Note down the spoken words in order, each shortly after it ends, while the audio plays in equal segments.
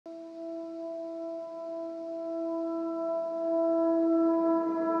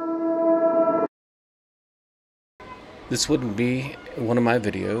This wouldn't be one of my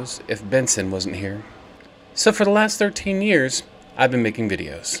videos if Benson wasn't here. So for the last 13 years, I've been making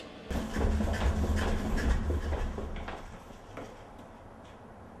videos.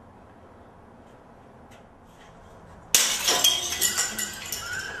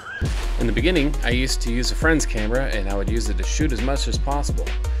 In the beginning, I used to use a friend's camera and I would use it to shoot as much as possible.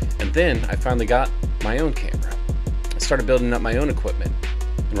 And then I finally got my own camera. I started building up my own equipment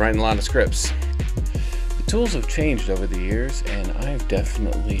and writing a lot of scripts. The tools have changed over the years and I've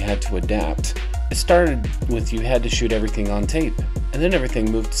definitely had to adapt. It started with you had to shoot everything on tape, and then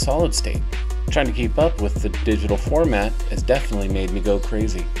everything moved to solid state. Trying to keep up with the digital format has definitely made me go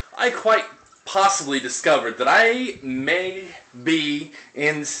crazy. I quite possibly discovered that I may be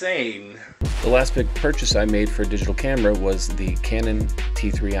insane. The last big purchase I made for a digital camera was the Canon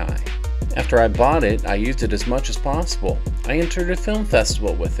T3i. After I bought it, I used it as much as possible. I entered a film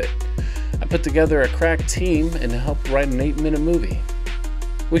festival with it. I put together a crack team and helped write an 8-minute movie.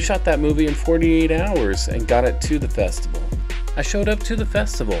 We shot that movie in 48 hours and got it to the festival. I showed up to the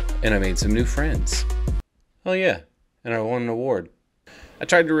festival and I made some new friends. Oh yeah, and I won an award. I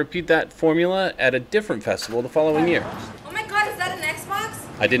tried to repeat that formula at a different festival the following year. Oh my god, is that an Xbox?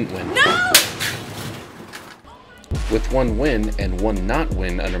 I didn't win. No! With one win and one not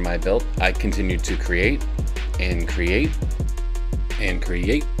win under my belt, I continued to create and create and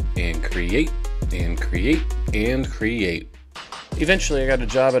create and create and create and create. Eventually I got a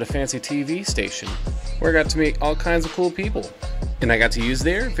job at a fancy TV station where I got to meet all kinds of cool people. And I got to use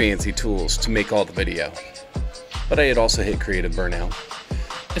their fancy tools to make all the video. But I had also hit creative burnout.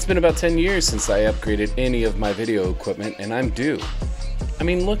 It's been about 10 years since I upgraded any of my video equipment and I'm due. I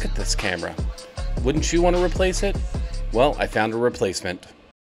mean, look at this camera. Wouldn't you want to replace it? Well, I found a replacement.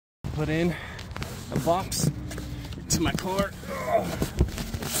 Put in a box to my car.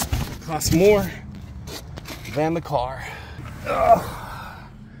 Costs more than the car.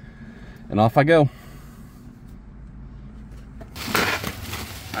 And off I go.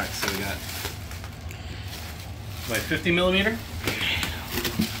 Alright, so we got my 50mm,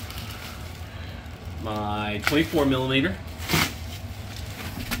 my 24mm,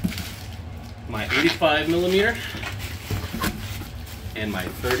 my 85mm, and my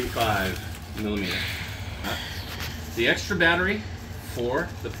 35mm. The extra battery for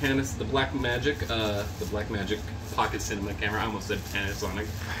the Blackmagic Pocket Cinema camera. I almost said Panasonic.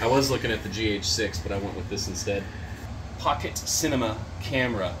 I was looking at the GH6, but I went with this instead. Pocket Cinema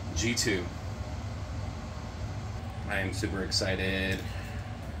Camera G2. I am super excited.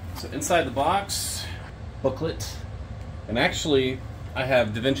 So inside the box, booklet, and actually I have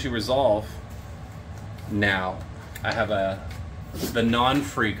DaVinci Resolve now. I have the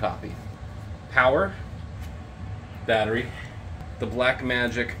non-free copy. Power, battery, the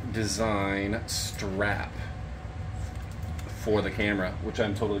Blackmagic design strap for the camera, which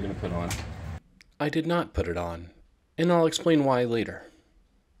I'm totally going to put on. I did not put it on, and I'll explain why later.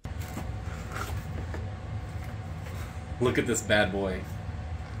 Look at this bad boy.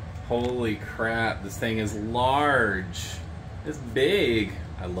 Holy crap, this thing is large. It's big.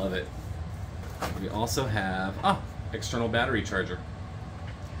 I love it. We also have, external battery charger.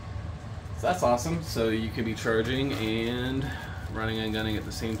 So that's awesome. So you can be charging and running and gunning at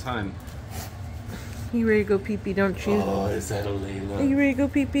the same time. You ready to go pee-pee, don't you? Oh, is that a Layla? Are you ready to go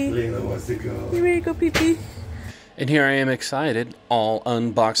pee-pee? Layla wants to go. You ready to go pee-pee? And here I am excited, all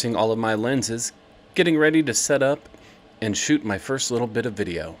unboxing all of my lenses, getting ready to set up and shoot my first little bit of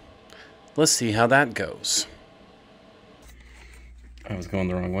video. Let's see how that goes. I was going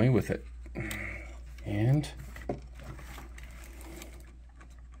the wrong way with it. And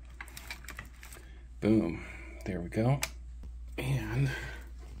boom, there we go. And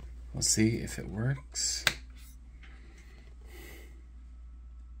let's see if it works.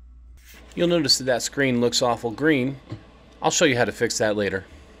 You'll notice that that screen looks awful green. I'll show you how to fix that later.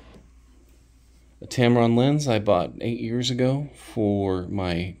 A Tamron lens I bought 8 years ago for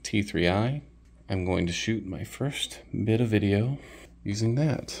my T3i. I'm going to shoot my first bit of video using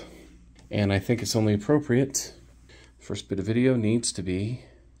that. And I think it's only appropriate. First bit of video needs to be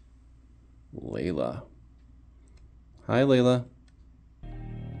Layla. Hi, Layla.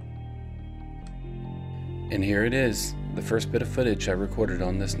 And here it is, the first bit of footage I recorded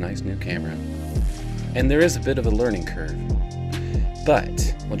on this nice new camera. And there is a bit of a learning curve,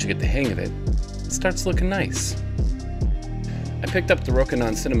 but once you get the hang of it, it starts looking nice. I picked up the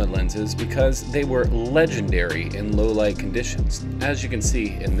Rokinon Cinema lenses because they were legendary in low light conditions, as you can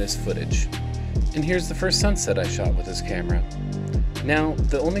see in this footage. And here's the first sunset I shot with this camera. Now,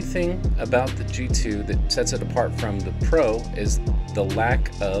 the only thing about the G2 that sets it apart from the Pro is the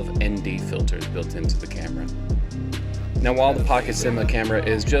lack of ND filters built into the camera. Now, while the Pocket Cinema camera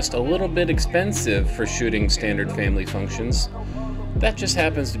is just a little bit expensive for shooting standard family functions, that just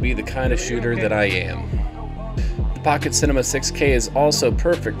happens to be the kind of shooter that I am. The Pocket Cinema 6K is also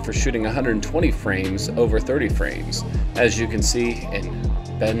perfect for shooting 120 frames over 30 frames, as you can see in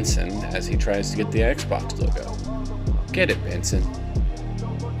Benson as he tries to get the Xbox logo. Get it, Benson.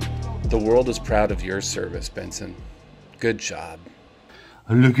 The world is proud of your service, Benson. Good job.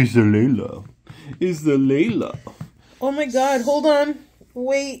 Look, it's the Layla. It's the Layla. Oh my god, hold on.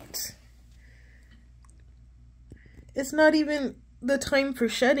 Wait. It's not even the time for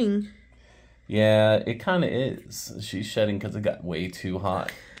shedding. Yeah, it kind of is. She's shedding because it got way too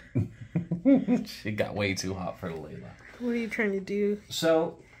hot. It got way too hot for the Layla. What are you trying to do?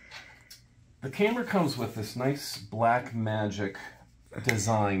 So, the camera comes with this nice Blackmagic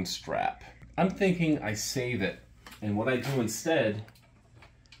design strap. I'm thinking I save it. And what I do instead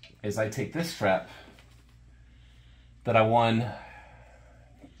is I take this strap that I won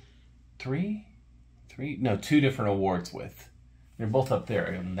two different awards with. They're both up there.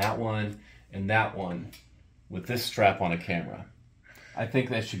 And that one with this strap on a camera. I think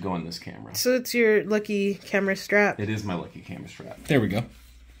that should go in this camera. So it's your lucky camera strap. It is my lucky camera strap. There we go.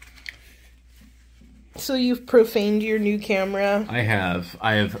 So you've profaned your new camera. I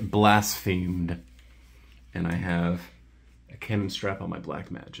have blasphemed. And I have a Canon strap on my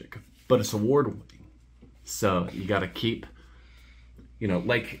Blackmagic. But it's award-winning. So you gotta keep, you know,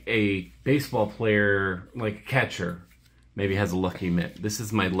 like a baseball player, like a catcher, maybe has a lucky mitt. This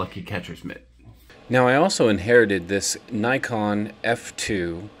is my lucky catcher's mitt. Now, I also inherited this Nikon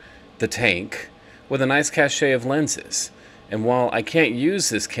F2, the tank, with a nice cache of lenses. And while I can't use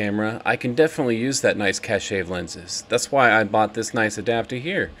this camera, I can definitely use that nice cache of lenses. That's why I bought this nice adapter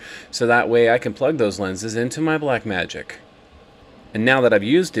here. So that way I can plug those lenses into my Blackmagic. And now that I've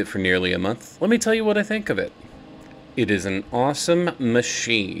used it for nearly a month, let me tell you what I think of it. It is an awesome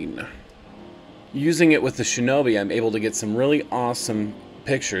machine. Using it with the Shinobi, I'm able to get some really awesome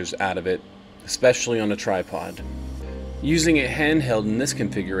pictures out of it, especially on a tripod. Using it handheld in this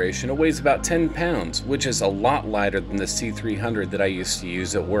configuration, it weighs about 10 pounds, which is a lot lighter than the C300 that I used to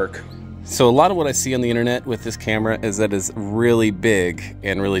use at work. So a lot of what I see on the internet with this camera is that it's really big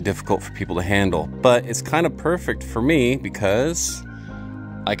and really difficult for people to handle. But it's kind of perfect for me because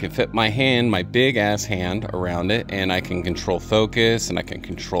I can fit my hand, my big ass hand around it, and I can control focus and I can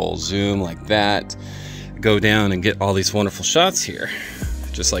control zoom like that. Go down and get all these wonderful shots here.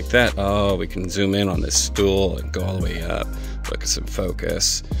 Just like that. Oh, we can zoom in on this stool and go all the way up. Look at some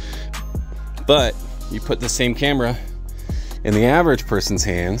focus. But you put the same camera in the average person's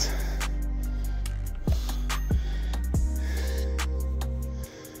hands.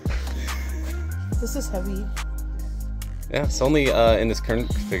 This is heavy. Yeah, it's only, in this current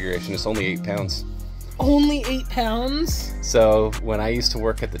configuration, it's only 8 pounds. Only 8 pounds? So when I used to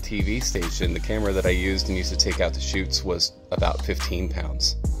work at the TV station, the camera that I used and used to take out to shoots was about 15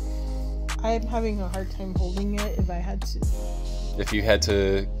 pounds. I'm having a hard time holding it if I had to. If you had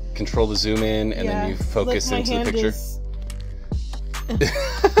to control the zoom in and then you focus into the picture.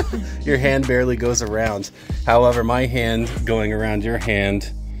 Your hand barely goes around. However, my hand going around your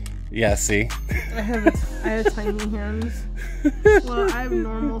hand, yeah, see? I have tiny hands. Well, I have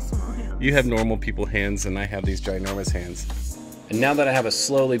normal small hands. You have normal people hands and I have these ginormous hands. And now that I have a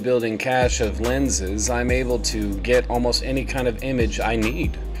slowly building cache of lenses, I'm able to get almost any kind of image I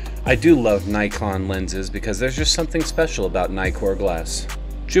need. I do love Nikon lenses because there's just something special about Nikkor glass.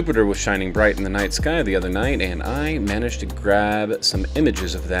 Jupiter was shining bright in the night sky the other night and I managed to grab some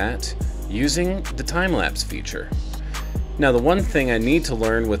images of that using the time-lapse feature. Now, the one thing I need to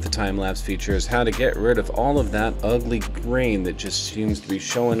learn with the time-lapse feature is how to get rid of all of that ugly grain that just seems to be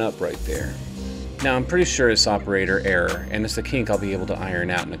showing up right there. Now, I'm pretty sure it's operator error, and it's a kink I'll be able to iron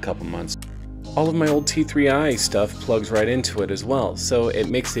out in a couple months. All of my old T3i stuff plugs right into it as well, so it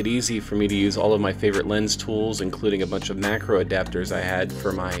makes it easy for me to use all of my favorite lens tools, including a bunch of macro adapters I had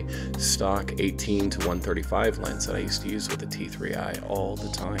for my stock 18 to 135 lens that I used to use with the T3i all the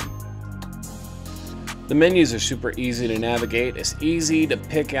time. The menus are super easy to navigate. It's easy to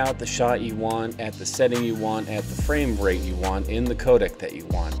pick out the shot you want, at the setting you want, at the frame rate you want, in the codec that you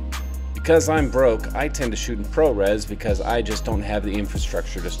want. Because I'm broke, I tend to shoot in ProRes because I just don't have the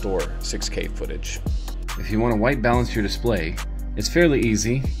infrastructure to store 6K footage. If you want to white balance your display, it's fairly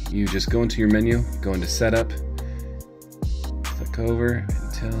easy. You just go into your menu, go into Setup, click over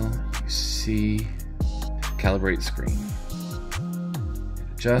until you see Calibrate Screen.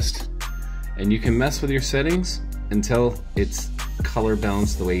 Adjust. And you can mess with your settings until it's color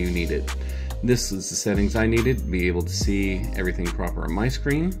balanced the way you need it. This is the settings I needed to be able to see everything proper on my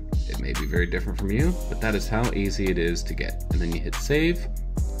screen. It may be very different from you, but that is how easy it is to get. And then you hit save,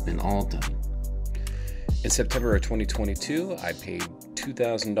 and all done. In September of 2022, I paid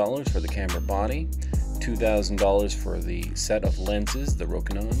 $2,000 for the camera body, $2,000 for the set of lenses, the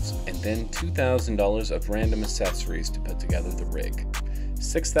Rokinons, and then $2,000 of random accessories to put together the rig.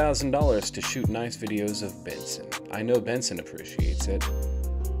 $6,000 to shoot nice videos of Benson. I know Benson appreciates it.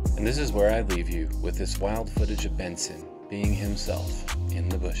 And this is where I leave you, with this wild footage of Benson being himself in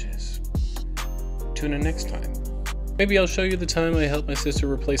the bushes. Tune in next time. Maybe I'll show you the time I helped my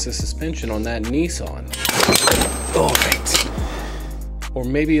sister replace a suspension on that Nissan. Alright. Or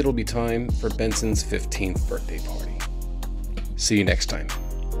maybe it'll be time for Benson's 15th birthday party. See you next time.